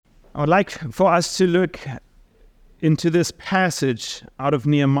I would like for us to look into this passage out of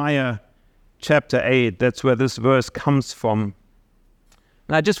Nehemiah chapter 8. That's where this verse comes from.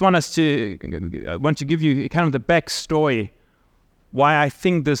 And I just want to give you kind of the backstory why I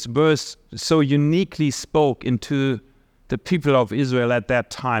think this verse so uniquely spoke into the people of Israel at that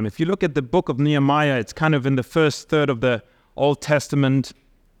time. If you look at the book of Nehemiah, it's kind of in the first third of the Old Testament.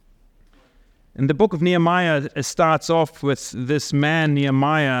 And the book of Nehemiah starts off with this man,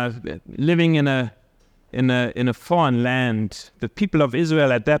 Nehemiah, living in a foreign land. The people of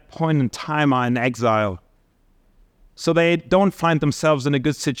Israel at that point in time are in exile. So they don't find themselves in a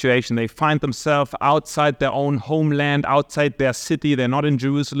good situation. They find themselves outside their own homeland, outside their city. They're not in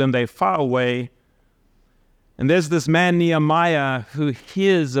Jerusalem. They're far away. And there's this man, Nehemiah, who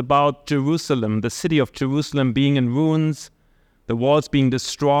hears about Jerusalem, the city of Jerusalem being in ruins, the walls being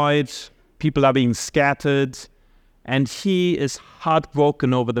destroyed, people are being scattered, and he is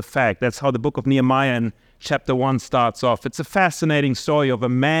heartbroken over the fact. That's how the book of Nehemiah in chapter 1 starts off. It's a fascinating story of a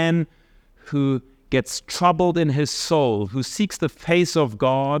man who gets troubled in his soul, who seeks the face of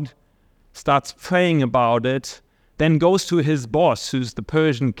God, starts praying about it, then goes to his boss, who's the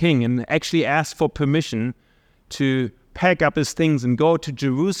Persian king, and actually asks for permission to pack up his things and go to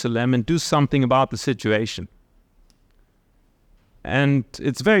Jerusalem and do something about the situation. And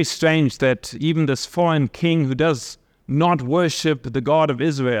it's very strange that even this foreign king who does not worship the God of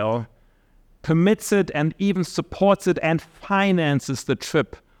Israel permits it and even supports it and finances the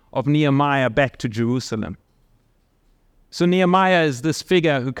trip of Nehemiah back to Jerusalem. So Nehemiah is this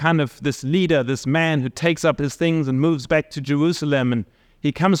figure this leader, this man who takes up his things and moves back to Jerusalem, and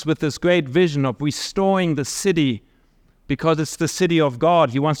he comes with this great vision of restoring the city because it's the city of God.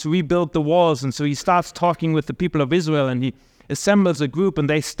 He wants to rebuild the walls, and so he starts talking with the people of Israel, and he assembles a group, and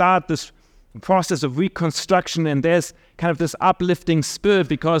they start this process of reconstruction, and there's kind of this uplifting spirit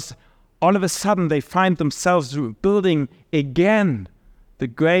because all of a sudden they find themselves building again the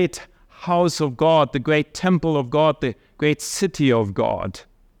great house of God, the great temple of God, the great city of God.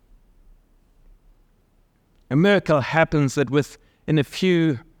 A miracle happens that within a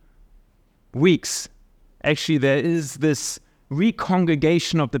few weeks, actually there is this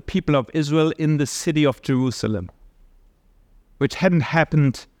recongregation of the people of Israel in the city of Jerusalem, which hadn't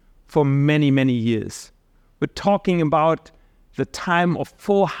happened for many, many years. We're talking about the time of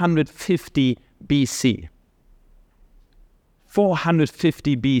 450 BC.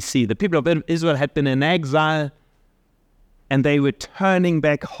 450 BC. The people of Israel had been in exile, and they were turning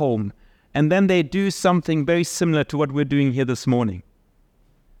back home. And then they do something very similar to what we're doing here this morning.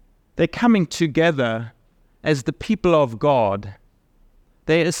 They're coming together as the people of God.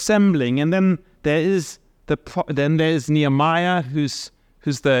 They're assembling, and then there's Nehemiah, who's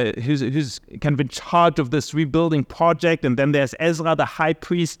kind of in charge of this rebuilding project, and then there's Ezra, the high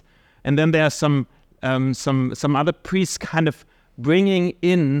priest, and then there are some other priests kind of bringing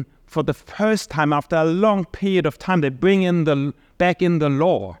in for the first time after a long period of time. They bring in back in the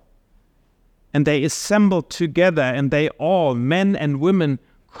law, and they assemble together, and they all, men and women,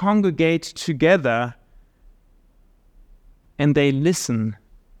 congregate together, and they listen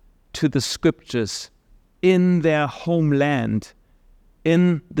to the scriptures in their homeland,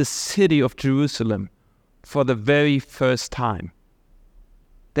 in the city of Jerusalem, for the very first time.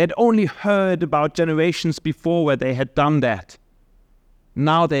 They'd only heard about generations before where they had done that.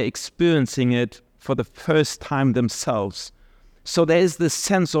 Now they're experiencing it for the first time themselves. So there is this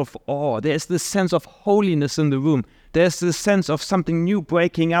sense of awe. There's this sense of holiness in the room. There's this sense of something new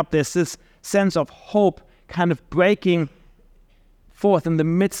breaking up. There's this sense of hope kind of breaking forth in the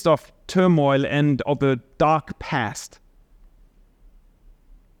midst of turmoil and of a dark past.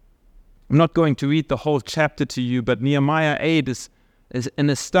 I'm not going to read the whole chapter to you, but Nehemiah 8 is an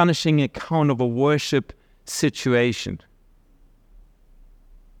astonishing account of a worship situation.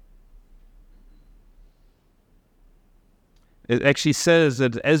 It actually says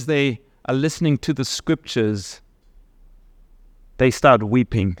that as they are listening to the scriptures, they start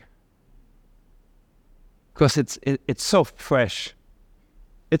weeping. Because it's so fresh.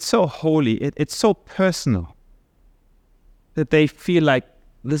 It's so holy. It's so personal that they feel like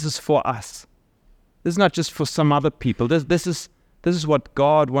this is for us. This is not just for some other people. This is what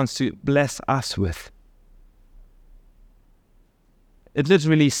God wants to bless us with. It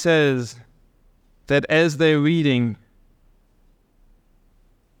literally says that as they're reading,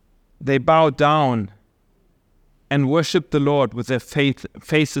 they bow down and worship the Lord with their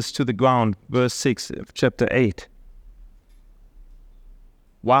faces to the ground. Verse 6 of chapter 8.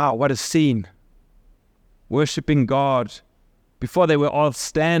 Wow, what a scene. Worshiping God. Before they were all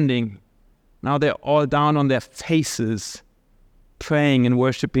standing, now they're all down on their faces. praying and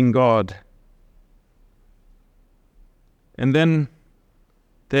worshiping God. And then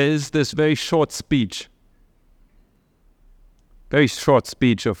there is this very short speech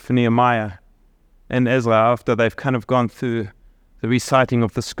of Nehemiah and Ezra after they've kind of gone through the reciting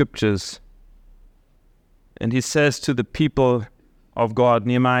of the scriptures. And he says to the people of God,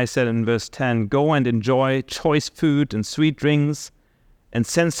 Nehemiah said in verse 10, "Go and enjoy choice food and sweet drinks, and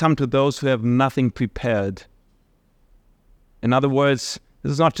send some to those who have nothing prepared." In other words,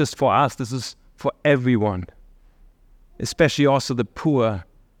 this is not just for us, this is for everyone, especially also the poor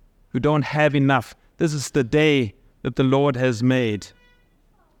who don't have enough. This is the day that the Lord has made.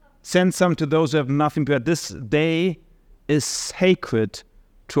 Send some to those who have nothing prepared. This day is sacred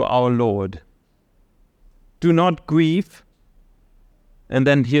to our Lord. Do not grieve. And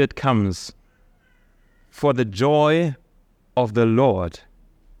then here it comes. For the joy of the Lord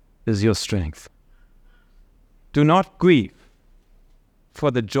is your strength. Do not grieve. For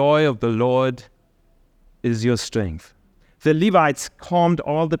the joy of the Lord is your strength. The Levites calmed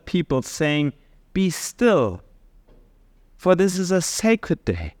all the people, saying, "Be still, for this is a sacred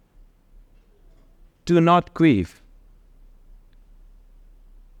day. Do not grieve.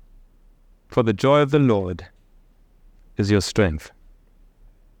 For the joy of the Lord is your strength."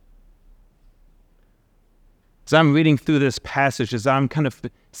 As I'm reading through this passage, as I'm kind of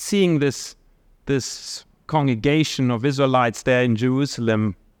seeing this congregation of Israelites there in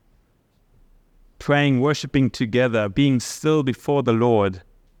Jerusalem, praying, worshiping together, being still before the Lord,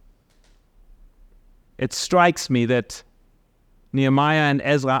 it strikes me that Nehemiah and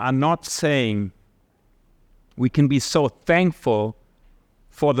Ezra are not saying we can be so thankful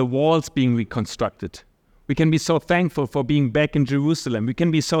for the walls being reconstructed. We can be so thankful for being back in Jerusalem. We can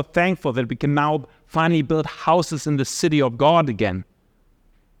be so thankful that we can now finally build houses in the city of God again.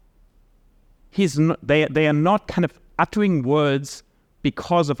 They are not kind of uttering words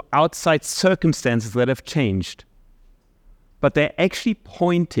because of outside circumstances that have changed, but they're actually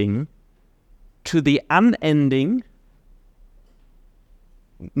pointing to the unending,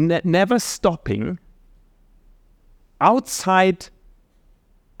 never stopping, outside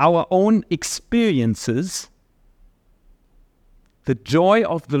our own experiences, the joy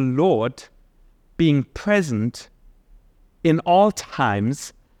of the Lord being present in all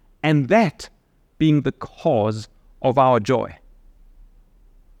times, and that being the cause of our joy.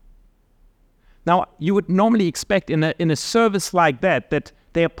 Now, you would normally expect in a service like that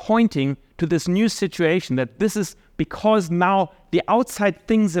they are pointing to this new situation, that this is because now the outside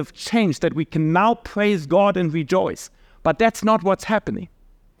things have changed, that we can now praise God and rejoice. But that's not what's happening.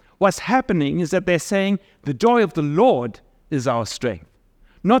 What's happening is that they're saying the joy of the Lord is our strength,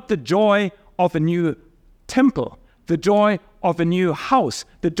 not the joy of a new temple, the joy of a new house,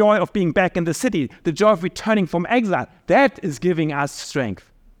 the joy of being back in the city, the joy of returning from exile. That is giving us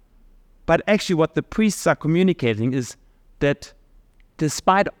strength. But actually what the priests are communicating is that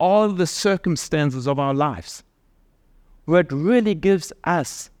despite all the circumstances of our lives, what really gives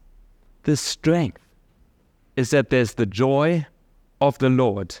us the strength is that there's the joy of the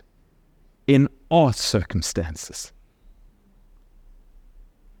Lord in all circumstances.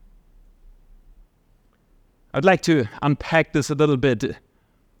 I'd like to unpack this a little bit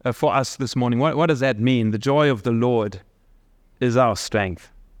for us this morning. What does that mean? The joy of the Lord is our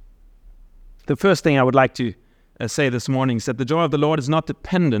strength. The first thing I would like to say this morning is that the joy of the Lord is not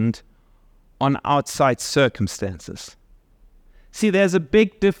dependent on outside circumstances. See, there's a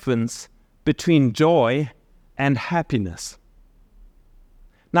big difference between joy and happiness.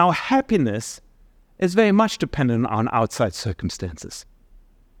 Now, happiness is very much dependent on outside circumstances.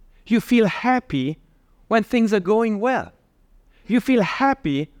 You feel happy when things are going well. You feel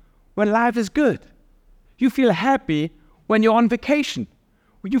happy when life is good. You feel happy when you're on vacation.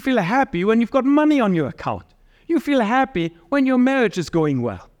 You feel happy when you've got money on your account. You feel happy when your marriage is going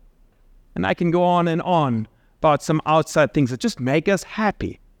well. And I can go on and on about some outside things that just make us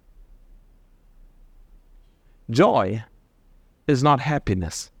happy. Joy is not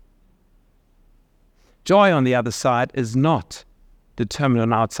happiness. Joy, on the other side, is not determined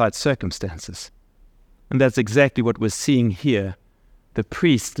on outside circumstances. And that's exactly what we're seeing here, the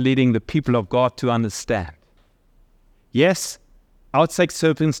priest leading the people of God to understand. Yes, outside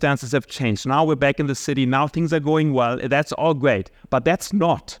circumstances have changed. Now we're back in the city. Now things are going well. That's all great. But that's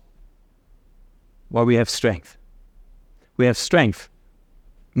not why we have strength. We have strength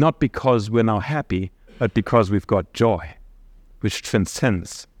not because we're now happy, but because we've got joy, which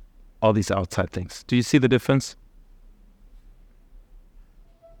transcends all these outside things. Do you see the difference?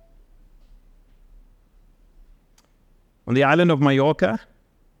 On the island of Mallorca,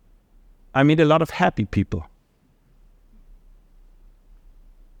 I meet a lot of happy people.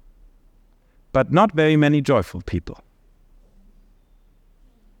 but not very many joyful people.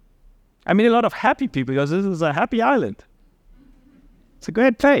 I mean, a lot of happy people, because this is a happy island. It's a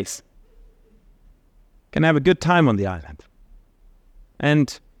great place. Can have a good time on the island.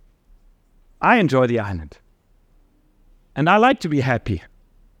 And I enjoy the island. And I like to be happy.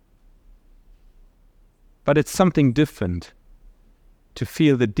 But it's something different to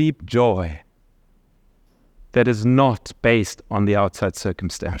feel the deep joy that is not based on the outside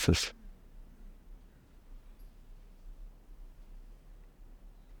circumstances.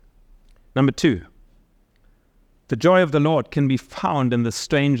 Number 2, the joy of the Lord can be found in the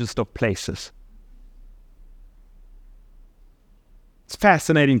strangest of places. It's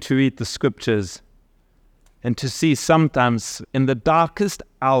fascinating to read the scriptures and to see sometimes in the darkest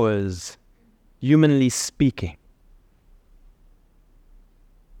hours, humanly speaking,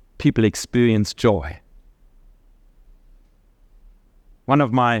 people experience joy. One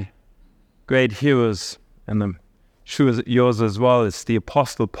of my great heroes, and I'm sure yours as well, is the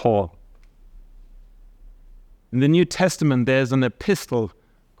Apostle Paul. In the New Testament, there's an epistle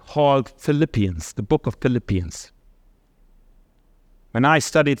called Philippians, the book of Philippians. When I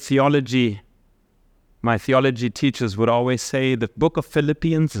studied theology, my theology teachers would always say the book of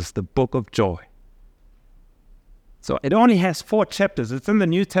Philippians is the book of joy. So it only has 4 chapters. It's in the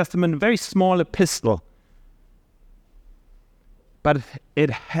New Testament, a very small epistle. But it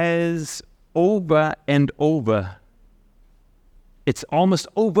has over and over, it's almost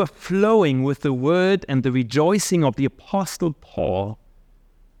overflowing with the word and the rejoicing of the Apostle Paul,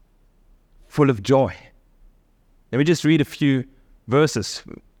 full of joy. Let me just read a few verses.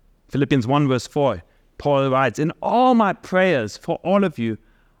 Philippians 1 verse 4, Paul writes, "In all my prayers for all of you,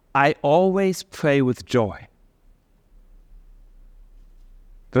 I always pray with joy."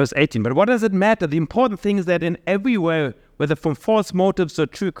 Verse 18, "But what does it matter? The important thing is that in every way, whether from false motives or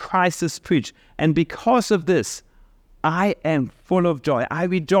true, Christ is preached. And because of this, I am full of joy. I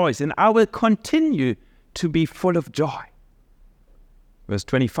rejoice, and I will continue to be full of joy." Verse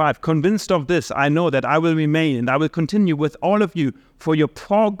 25, "Convinced of this, I know that I will remain and I will continue with all of you for your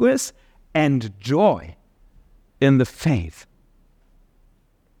progress and joy in the faith."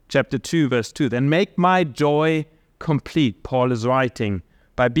 Chapter 2, verse 2, "Then make my joy complete," Paul is writing,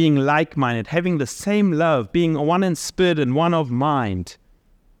 "by being like-minded, having the same love, being one in spirit and one of mind."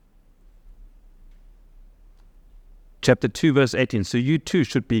 Chapter 2, verse 18, "So you too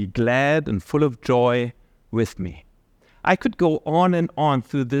should be glad and full of joy with me." I could go on and on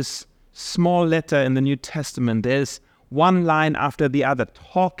through this small letter in the New Testament. There's one line after the other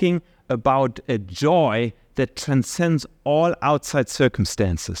talking about a joy that transcends all outside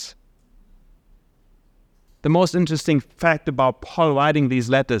circumstances. The most interesting fact about Paul writing these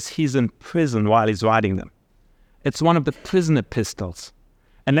letters, he's in prison while he's writing them. It's one of the prison epistles.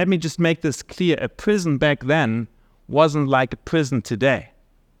 And let me just make this clear. A prison back then wasn't like a prison today.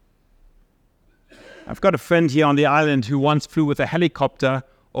 I've got a friend here on the island who once flew with a helicopter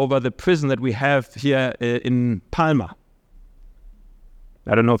over the prison that we have here in Palma.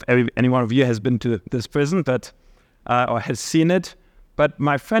 I don't know if any one of you has been to this prison, but or has seen it. But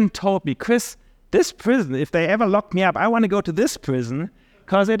my friend told me, "Chris, this prison, if they ever lock me up, I want to go to this prison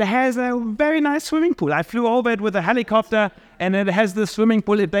because it has a very nice swimming pool. I flew over it with a helicopter, and it has this swimming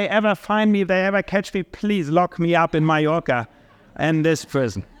pool. If they ever find me, if they ever catch me, please lock me up in Mallorca and this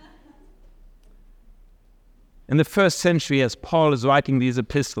prison." In the first century, as Paul is writing these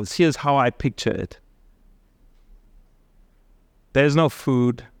epistles, here's how I picture it. There's no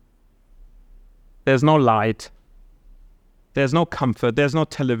food. There's no light. There's no comfort. There's no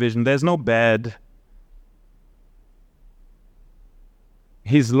television. There's no bed.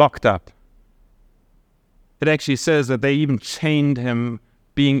 He's locked up. It actually says that they even chained him,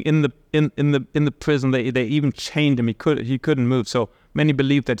 being in the prison. They even chained him. He couldn't move. So many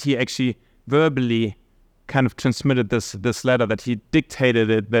believe that he actually verbally kind of transmitted this letter, that he dictated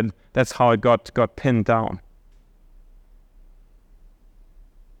it. Then that's how it got pinned down.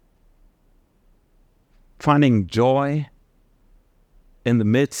 Finding joy in the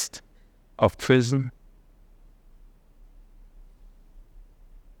midst of prison,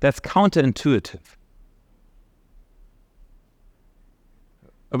 that's counterintuitive.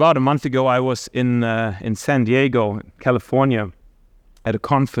 About a month ago, I was in San Diego, California, at a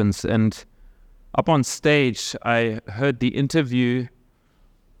conference, and up on stage, I heard the interview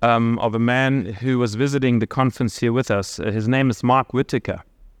of a man who was visiting the conference here with us. His name is Mark Whittaker.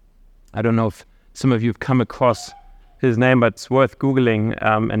 I don't know if some of you have come across his name, but it's worth Googling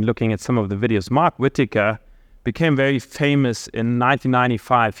and looking at some of the videos. Mark Whittaker became very famous in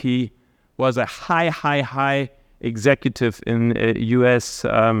 1995. He was a high executive in U.S.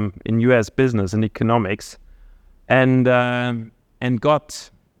 business and economics, and got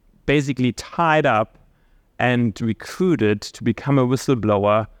basically tied up and recruited to become a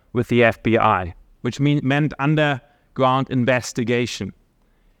whistleblower with the FBI, which meant underground investigation.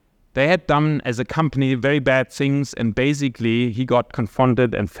 They had done, as a company, very bad things, and basically he got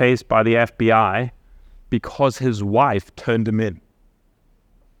confronted and faced by the FBI because his wife turned him in.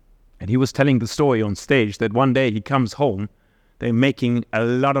 And he was telling the story on stage that one day he comes home, they're making a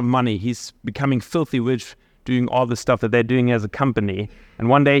lot of money, he's becoming filthy rich doing all the stuff that they're doing as a company. And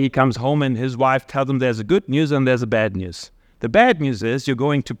one day he comes home and his wife tells him there's a good news and there's a bad news. The bad news is you're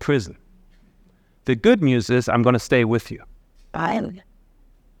going to prison. The good news is I'm going to stay with you.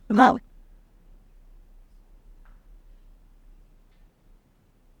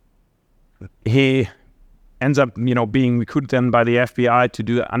 He ends up, being recruited then by the FBI to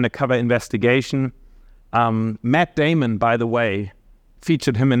do an undercover investigation. Matt Damon, by the way,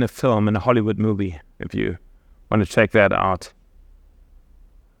 featured him in a film, in a Hollywood movie, if you want to check that out.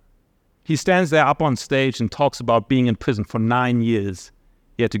 He stands there up on stage and talks about being in prison for 9 years.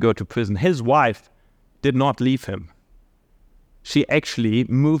 He had to go to prison. His wife did not leave him. She actually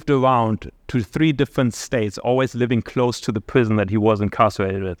moved around to 3 different states, always living close to the prison that he was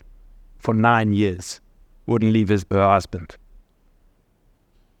incarcerated with for 9 years. Wouldn't leave her husband.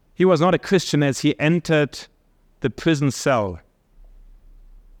 He was not a Christian as he entered the prison cell.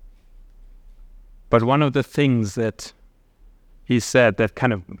 But one of the things that he said that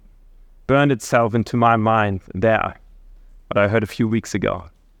kind of burned itself into my mind there, what I heard a few weeks ago,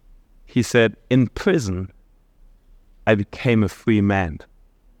 he said, in prison, I became a free man.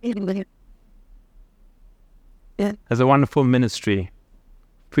 Has a wonderful ministry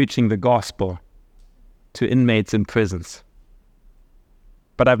preaching the gospel to inmates in prisons.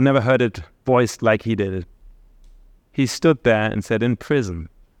 But I've never heard it voiced like he did it. He stood there and said, in prison,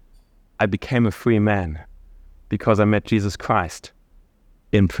 I became a free man because I met Jesus Christ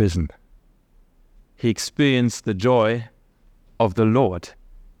in prison. He experienced the joy of the Lord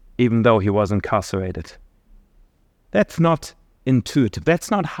even though he was incarcerated. That's not intuitive. That's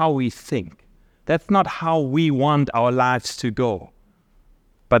not how we think. That's not how we want our lives to go.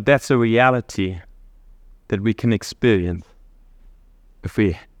 But that's a reality that we can experience if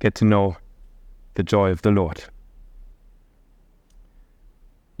we get to know the joy of the Lord.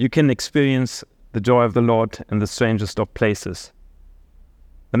 You can experience the joy of the Lord in the strangest of places.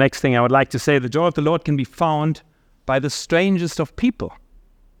 The next thing I would like to say, the joy of the Lord can be found by the strangest of people.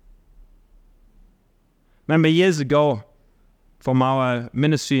 Remember years ago, from our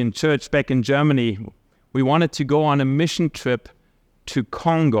ministry in church back in Germany, we wanted to go on a mission trip to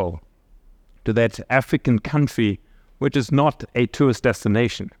Congo, to that African country, which is not a tourist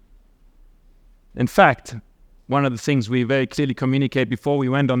destination. In fact, one of the things we very clearly communicate before we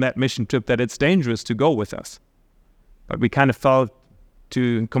went on that mission trip, that it's dangerous to go with us. But we kind of felt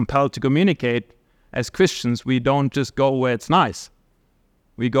compelled to communicate, as Christians, we don't just go where it's nice.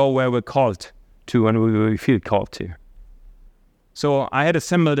 We go where we're called to and we feel called to. So I had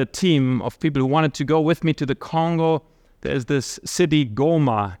assembled a team of people who wanted to go with me to the Congo. There's this city,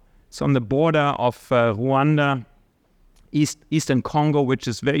 Goma. It's on the border of Rwanda, eastern Congo, which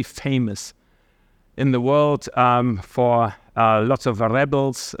is very famous in the world for lots of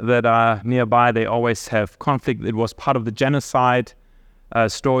rebels that are nearby. They always have conflict. It was part of the genocide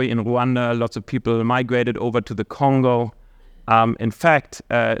story in Rwanda. Lots of people migrated over to the Congo. In fact,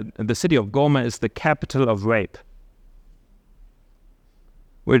 the city of Goma is the capital of rape,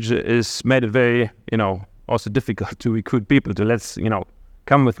 which is made it very, also difficult to recruit people to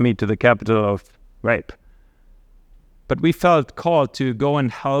come with me to the capital of rape. But we felt called to go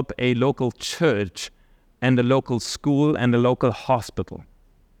and help a local church and a local school and a local hospital.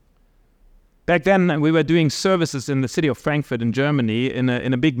 Back then, we were doing services in the city of Frankfurt in Germany in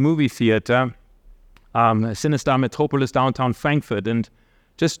a big movie theater, Cinestar Metropolis, downtown Frankfurt. And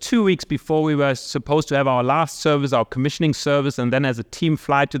just 2 weeks before we were supposed to have our last service, our commissioning service, and then as a team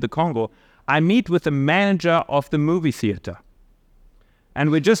fly to the Congo, I meet with the manager of the movie theater. And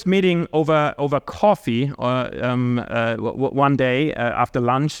we're just meeting over coffee one day after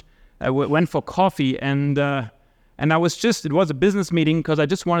lunch. We went for coffee and it was a business meeting because I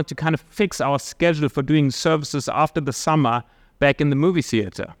just wanted to kind of fix our schedule for doing services after the summer back in the movie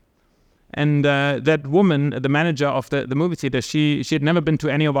theater. And that woman, the manager of the movie theater, she had never been to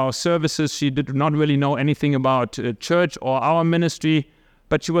any of our services. She did not really know anything about church or our ministry,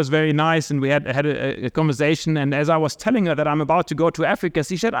 but she was very nice, and we had a conversation. And as I was telling her that I'm about to go to Africa,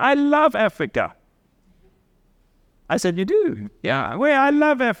 she said, I love Africa. I said, you do? Yeah. Well, I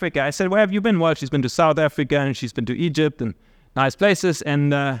love Africa. I said, where have you been? Well, she's been to South Africa and she's been to Egypt and nice places.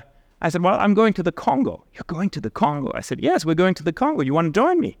 And I said, well, I'm going to the Congo. You're going to the Congo? I said, yes, we're going to the Congo. You want to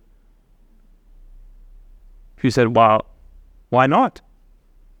join me? She said, well, why not?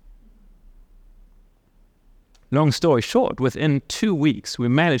 Long story short, within 2 weeks, we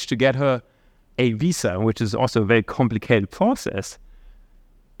managed to get her a visa, which is also a very complicated process.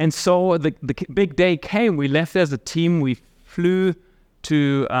 And so the big day came. We left as a team. We flew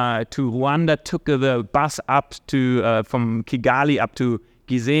to Rwanda, took the bus up to from Kigali up to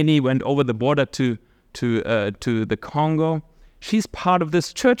Gisenyi, went over the border to the Congo. She's part of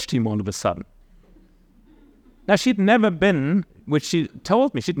this church team all of a sudden. Now, she'd never been, which she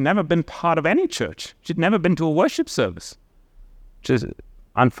told me, she'd never been part of any church. She'd never been to a worship service, which is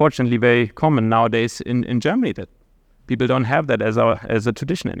unfortunately very common nowadays in Germany, that people don't have that as a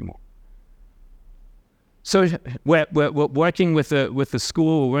tradition anymore. So we're working with the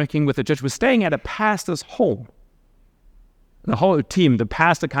school, we're working with the church. We're staying at a pastor's home. The whole team, the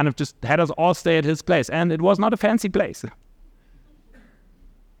pastor kind of just had us all stay at his place, and it was not a fancy place.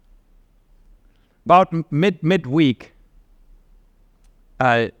 About midweek,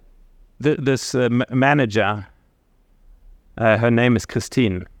 this manager, her name is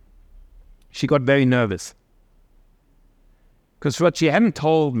Christine, she got very nervous. Because what she hadn't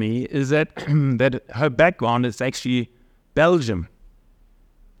told me is that that her background is actually Belgic.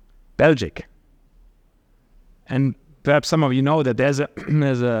 And perhaps some of you know that there's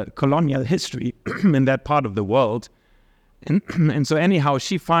a colonial history in that part of the world. And so anyhow,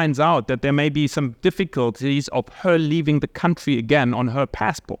 she finds out that there may be some difficulties of her leaving the country again on her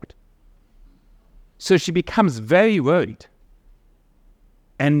passport. So she becomes very worried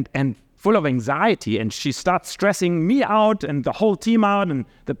and full of anxiety, and she starts stressing me out and the whole team out and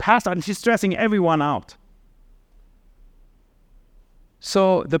the pastor, and she's stressing everyone out.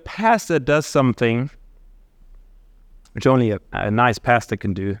 So the pastor does something which only a nice pastor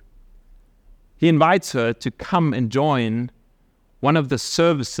can do. He invites her to come and join one of the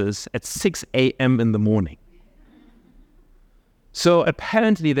services at 6 a.m. in the morning. So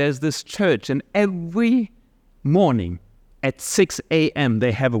apparently there's this church, and every morning at 6 a.m.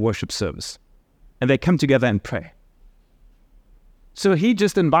 they have a worship service, and they come together and pray. So he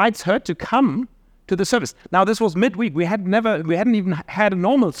just invites her to come to the service. Now this was midweek. We hadn't even had a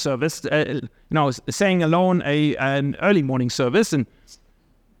normal service, saying alone an early morning service, and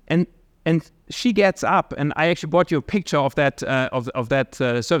she gets up, and I actually brought you a picture of that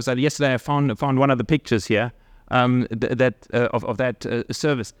service. Yesterday I found one of the pictures here of that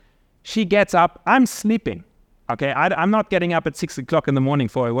service. She gets up. I'm sleeping. Okay, I'm not getting up at 6 o'clock in the morning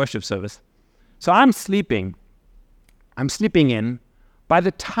for a worship service, so I'm sleeping. I'm sleeping in. By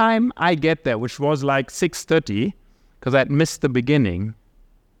the time I get there, which was like 6:30, because I'd missed the beginning,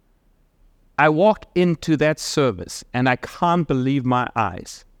 I walk into that service, and I can't believe my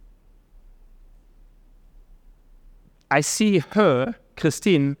eyes. I see her,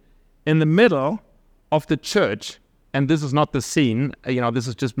 Christine, in the middle of the church, and this is not the scene, this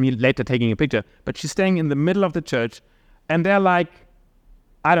is just me later taking a picture, but she's staying in the middle of the church, and there are like,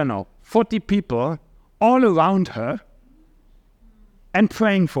 40 people all around her and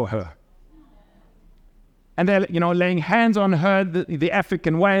praying for her. And they're, laying hands on her the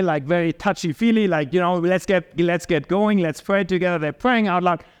African way, like very touchy-feely, like, let's get going, let's pray together. They're praying out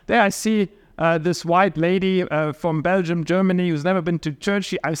loud. There I see this white lady from Belgium, Germany, who's never been to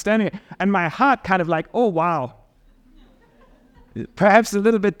church. I was standing, and my heart kind of like, oh, wow. Perhaps a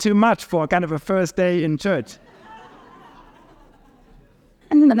little bit too much for kind of a first day in church.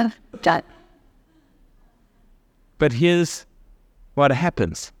 But here's what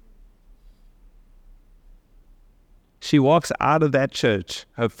happens. She walks out of that church,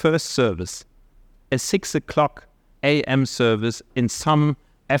 her first service, a 6 o'clock a.m. service in some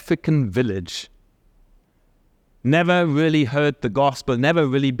African village, never really heard the gospel, never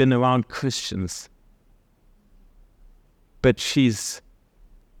really been around Christians, but she's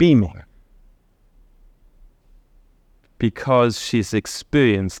beaming because she's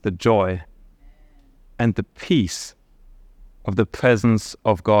experienced the joy and the peace of the presence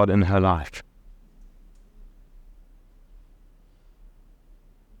of God in her life.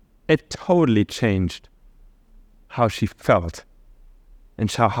 It totally changed how she felt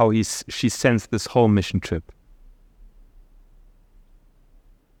and how she sensed this whole mission trip.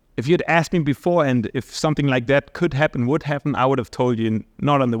 If you'd asked me before, and if something like that would happen, I would have told you,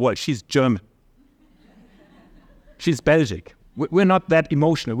 not on the world. She's German. She's Belgic. We're not that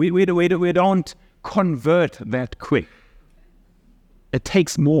emotional. We don't convert that quick. It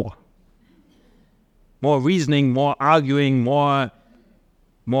takes more. more reasoning, more arguing, more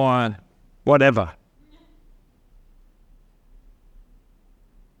whatever.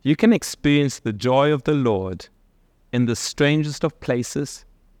 You can experience the joy of the Lord in the strangest of places,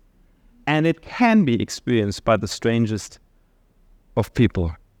 and it can be experienced by the strangest of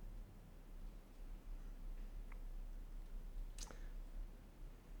people.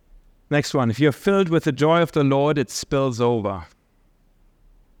 Next one. If you're filled with the joy of the Lord, it spills over.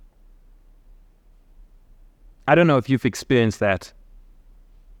 I don't know if you've experienced that,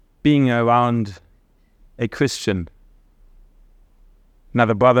 being around a Christian,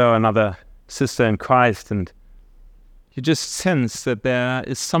 another brother or another sister in Christ, and you just sense that there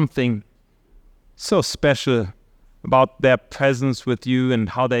is something so special about their presence with you and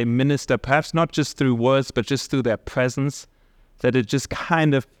how they minister, perhaps not just through words, but just through their presence, that it just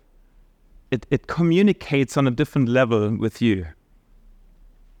kind of, it communicates on a different level with you.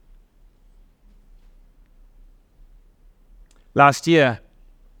 Last year,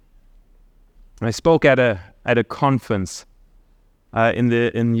 I spoke at a conference in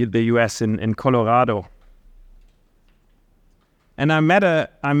the U.S. in Colorado, and I met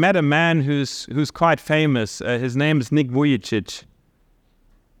a man who's quite famous. His name is Nick Vujicic.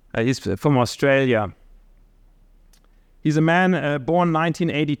 He's from Australia. He's a man born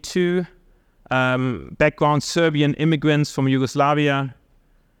 1982, background Serbian immigrants from Yugoslavia.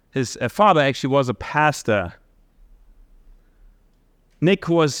 His father actually was a pastor. Nick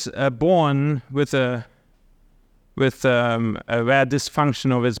was born with a rare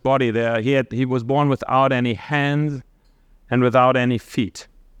dysfunction of his body. He was born without any hands and without any feet.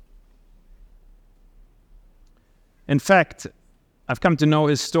 In fact, I've come to know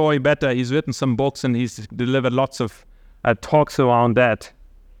his story better. He's written some books and he's delivered lots of talks around that.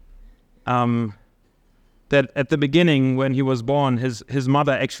 That at the beginning, when he was born, his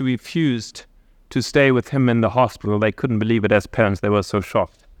mother actually refused to stay with him in the hospital. They couldn't believe it as parents. They were so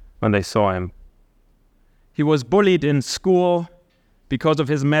shocked when they saw him. He was bullied in school because of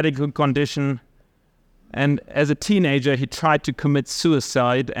his medical condition. And as a teenager, he tried to commit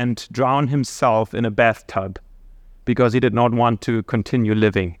suicide and drown himself in a bathtub because he did not want to continue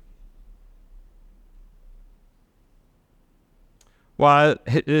living. While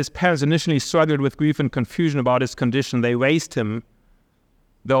his parents initially struggled with grief and confusion about his condition, they raised him,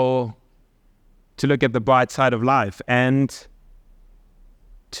 though, to look at the bright side of life and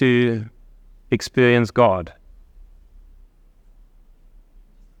to experience God.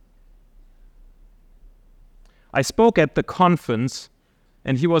 I spoke at the conference,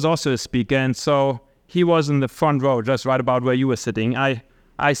 and he was also a speaker, and so he was in the front row, just right about where you were sitting.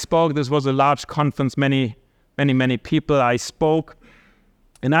 I spoke. This was a large conference, many people. I spoke,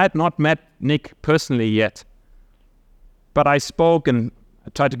 and I had not met Nick personally yet, but I spoke, and I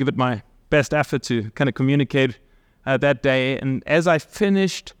tried to give it my best effort to kind of communicate that day. And as I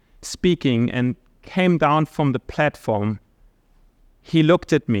finished speaking and came down from the platform, he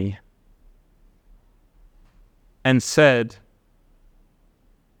looked at me and said,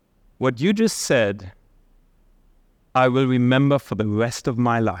 "What you just said, I will remember for the rest of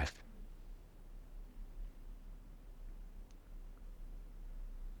my life."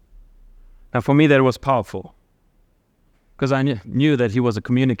 Now, for me, that was powerful, because I knew that he was a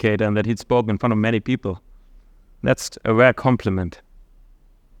communicator and that he'd spoken in front of many people. That's a rare compliment.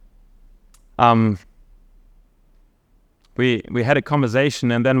 We had a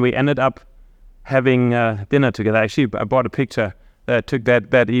conversation, and then we ended up having dinner together. Actually, I bought a picture that I took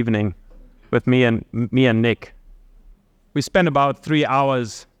that evening with me and Nick. We spent about 3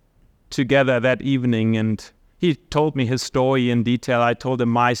 hours together that evening, and he told me his story in detail. I told him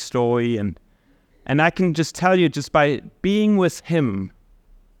my story, and I can just tell you, just by being with him,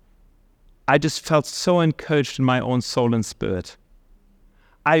 I just felt so encouraged in my own soul and spirit.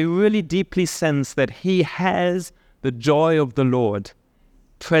 I really deeply sense that he has the joy of the Lord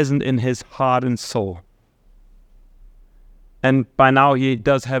present in his heart and soul. And by now he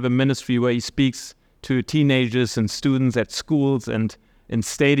does have a ministry where he speaks to teenagers and students at schools and in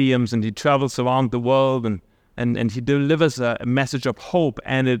stadiums, and he travels around the world and he delivers a message of hope,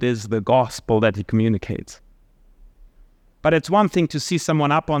 and it is the gospel that he communicates. But it's one thing to see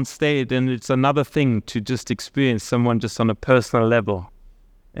someone up on stage, and it's another thing to just experience someone just on a personal level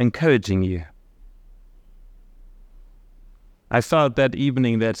encouraging you. I felt that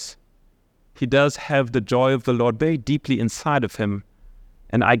evening that he does have the joy of the Lord very deeply inside of him,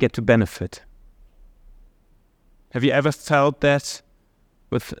 and I get to benefit. Have you ever felt that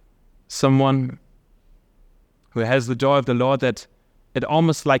with someone who has the joy of the Lord, that it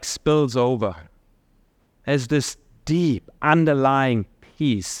almost like spills over? There's this deep underlying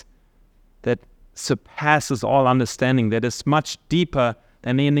peace that surpasses all understanding, that is much deeper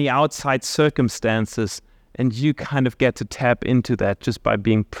than any outside circumstances, and you kind of get to tap into that just by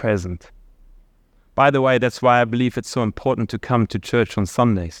being present. By the way, that's why I believe it's so important to come to church on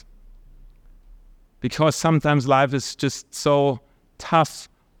Sundays. Because sometimes life is just so tough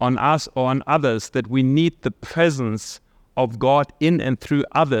on us or on others that we need the presence of God in and through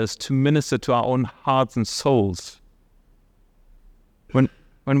others to minister to our own hearts and souls.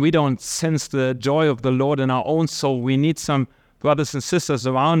 When we don't sense the joy of the Lord in our own soul, we need some brothers and sisters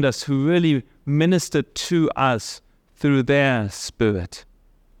around us who really minister to us through their spirit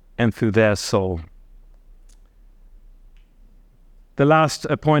and through their soul. The last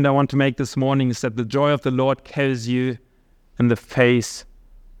point I want to make this morning is that the joy of the Lord carries you in the face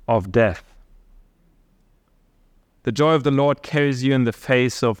of death. The joy of the Lord carries you in the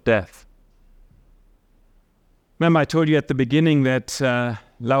face of death. Remember, I told you at the beginning that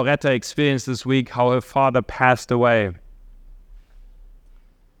Lauretta experienced this week how her father passed away.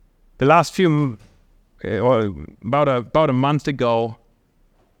 The last about a month ago,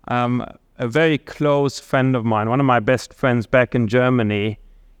 a very close friend of mine, one of my best friends back in Germany,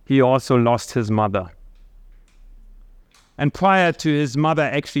 he also lost his mother. And prior to his mother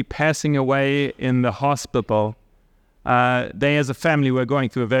actually passing away in the hospital, they as a family were going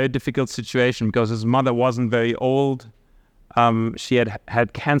through a very difficult situation because his mother wasn't very old. She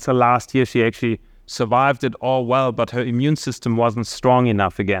had cancer last year. She actually survived it all well, but her immune system wasn't strong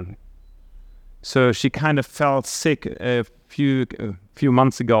enough again. So she kind of fell sick a few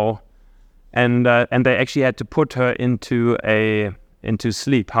months ago, and they actually had to put her into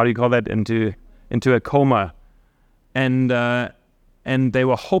sleep. How do you call that? Into a coma, and they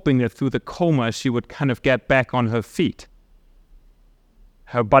were hoping that through the coma she would kind of get back on her feet.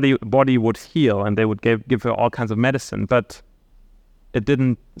 Her body would heal, and they would give her all kinds of medicine, but it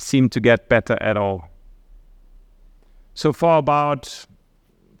didn't seem to get better at all. So for about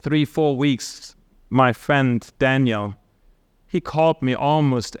 3-4 weeks, my friend Daniel, he called me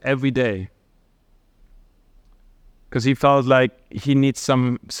almost every day because he felt like he needs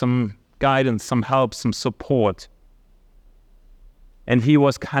some guidance, some help, some support. And he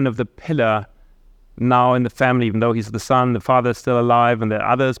was kind of the pillar now in the family, even though he's the son, the father is still alive, and there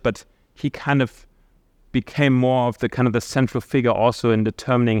are others, but he kind of became more of the central figure also in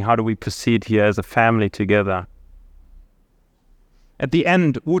determining how do we proceed here as a family together. At the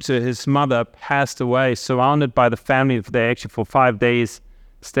end, Ute, his mother, passed away, surrounded by the family. They actually for 5 days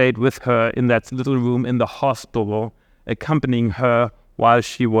stayed with her in that little room in the hospital, accompanying her while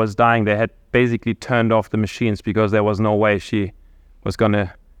she was dying. They had basically turned off the machines because there was no way she was going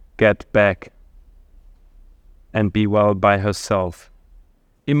to get back and be well by herself.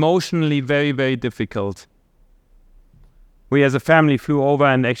 Emotionally very, very difficult. We as a family flew over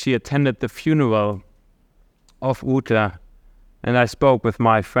and actually attended the funeral of Ute. And I spoke with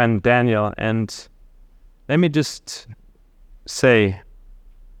my friend Daniel, and let me just say,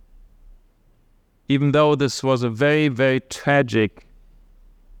 even though this was a very, very tragic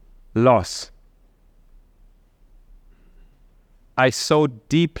loss, I so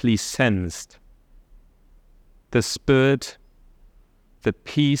deeply sensed the spirit, the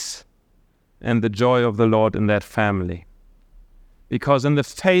peace, and the joy of the Lord in that family. Because in the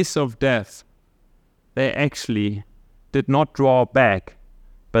face of death, they actually did not draw back,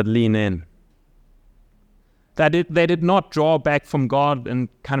 but lean in. They did not draw back from God and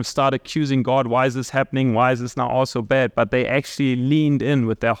kind of start accusing God, why is this happening, why is this now also bad? But they actually leaned in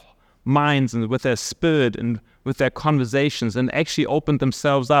with their minds and with their spirit and with their conversations and actually opened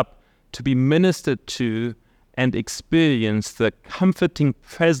themselves up to be ministered to and experience the comforting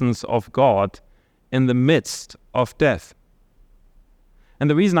presence of God in the midst of death. And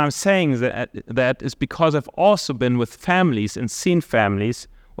the reason I'm saying that is because I've also been with families and seen families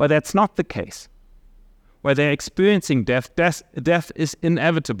where that's not the case, where they're experiencing death. Death is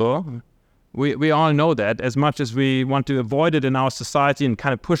inevitable. We all know that, as much as we want to avoid it in our society and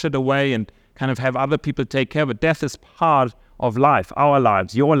kind of push it away and kind of have other people take care of it. Death is part of life, our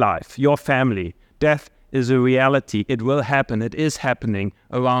lives, your family. Death is a reality. It will happen. It is happening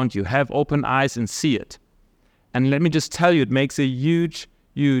around you. Have open eyes and see it. And let me just tell you, it makes a huge,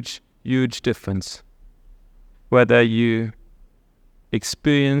 huge, huge difference whether you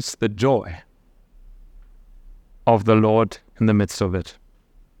experience the joy of the Lord in the midst of it.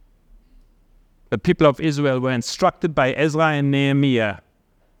 The people of Israel were instructed by Ezra and Nehemiah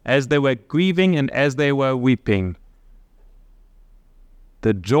as they were grieving and as they were weeping.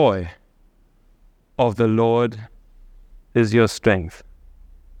 The joy of the Lord is your strength,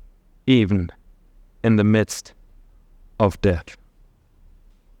 even in the midst of death.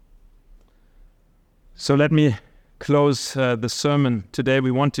 So let me close the sermon. Today we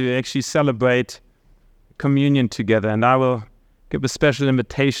want to actually celebrate communion together, and I will give a special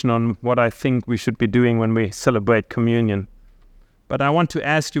invitation on what I think we should be doing when we celebrate communion. But I want to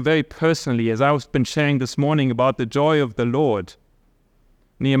ask you very personally, as I've been sharing this morning about the joy of the Lord.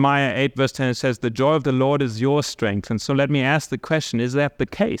 Nehemiah 8 verse 10 says, the joy of the Lord is your strength. And so let me ask the question, is that the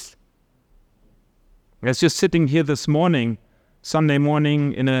case? As you're sitting here this morning, Sunday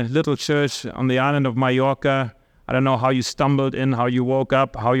morning in a little church on the island of Mallorca, I don't know how you stumbled in, how you woke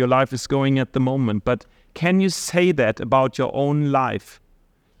up, how your life is going at the moment, but can you say that about your own life?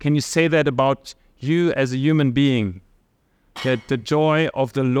 Can you say that about you as a human being? That the joy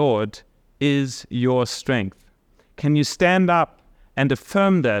of the Lord is your strength. Can you stand up and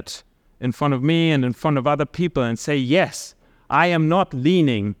affirm that in front of me and in front of other people and say, yes, I am not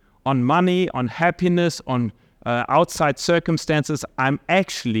leaning on money, on happiness, on outside circumstances. I'm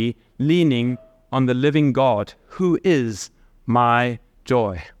actually leaning on the living God who is my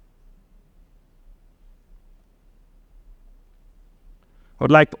joy. I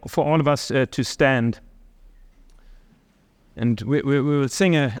would like for all of us to stand. And we will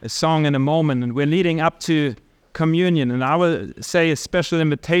sing a song in a moment, and we're leading up to communion. And I will say a special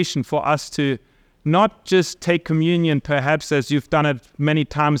invitation for us to not just take communion perhaps as you've done it many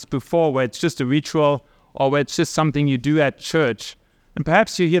times before, where it's just a ritual or where it's just something you do at church. And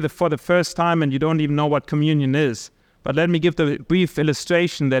perhaps you're here for the first time and you don't even know what communion is. But let me give the brief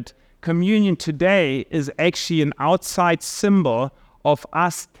illustration that communion today is actually an outside symbol of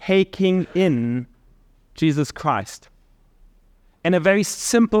us taking in Jesus Christ. In a very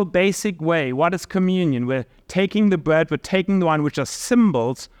simple, basic way, what is communion? We're taking the bread, we're taking the wine, which are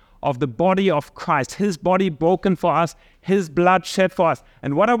symbols of the body of Christ, his body broken for us, his blood shed for us.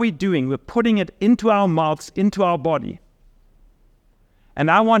 And what are we doing? We're putting it into our mouths, into our body.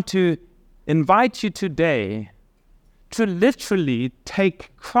 And I want to invite you today to literally take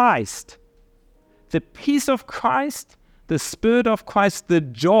Christ, the peace of Christ, the Spirit of Christ, the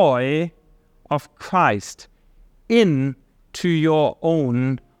joy of Christ into your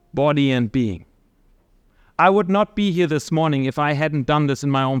own body and being. I would not be here this morning if I hadn't done this in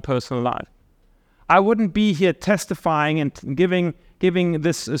my own personal life. I wouldn't be here testifying and giving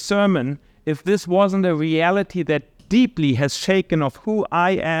this sermon if this wasn't a reality that deeply has shaken of who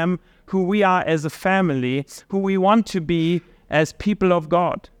I am, who we are as a family, who we want to be as people of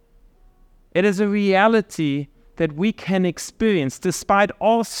God. It is a reality that we can experience despite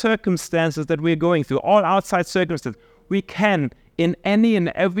all circumstances that we're going through, all outside circumstances. We can, in any and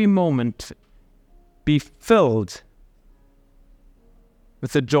every moment, be filled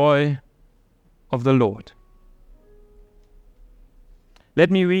with the joy of the Lord. Let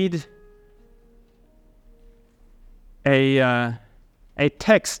me read a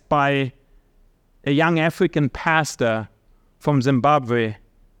text by a young African pastor from Zimbabwe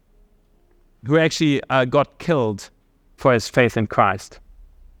who actually got killed for his faith in Christ.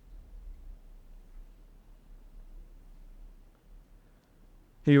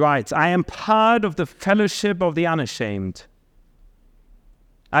 He writes, I am part of the fellowship of the unashamed.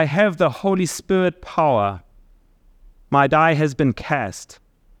 I have the Holy Spirit power. My die has been cast.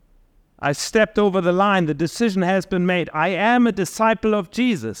 I stepped over the line. The decision has been made. I am a disciple of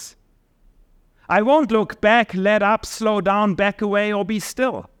Jesus. I won't look back, let up, slow down, back away, or be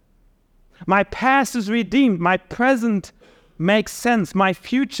still. My past is redeemed. My present makes sense. My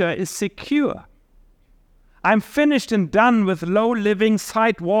future is secure. I'm finished and done with low living,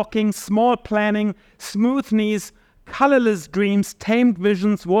 sight walking, small planning, smooth knees, colorless dreams, tamed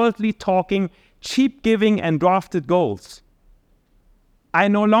visions, worldly talking, cheap giving, and drafted goals. I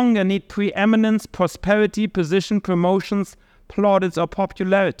no longer need preeminence, prosperity, position, promotions, plaudits, or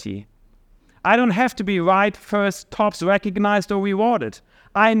popularity. I don't have to be right, first, tops, recognized, or rewarded.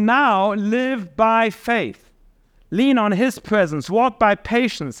 I now live by faith. Lean on his presence, walk by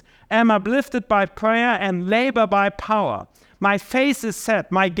patience, am uplifted by prayer, and labor by power. My face is set,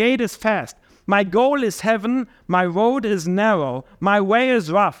 my gait is fast. My goal is heaven, my road is narrow, my way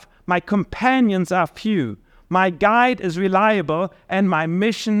is rough, my companions are few. My guide is reliable, and my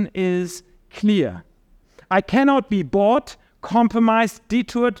mission is clear. I cannot be bought, compromised,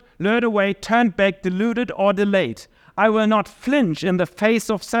 detoured, lured away, turned back, deluded, or delayed. I will not flinch in the face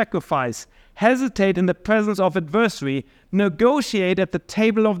of sacrifice, hesitate in the presence of adversary, negotiate at the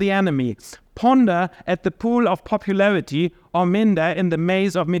table of the enemy, ponder at the pool of popularity, or minder in the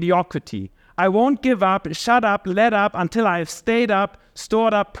maze of mediocrity. I won't give up, shut up, let up until I have stayed up,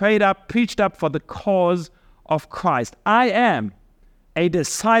 stored up, prayed up, preached up for the cause of Christ. I am a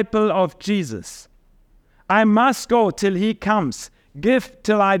disciple of Jesus. I must go till he comes, give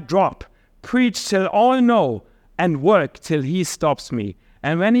till I drop, preach till all know, and work till he stops me.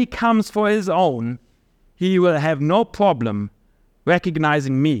 And when he comes for his own, he will have no problem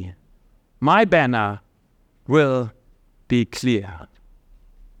recognizing me. My banner will be clear.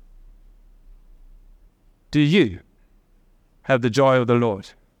 Do you have the joy of the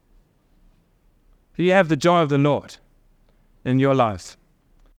Lord? Do you have the joy of the Lord in your life?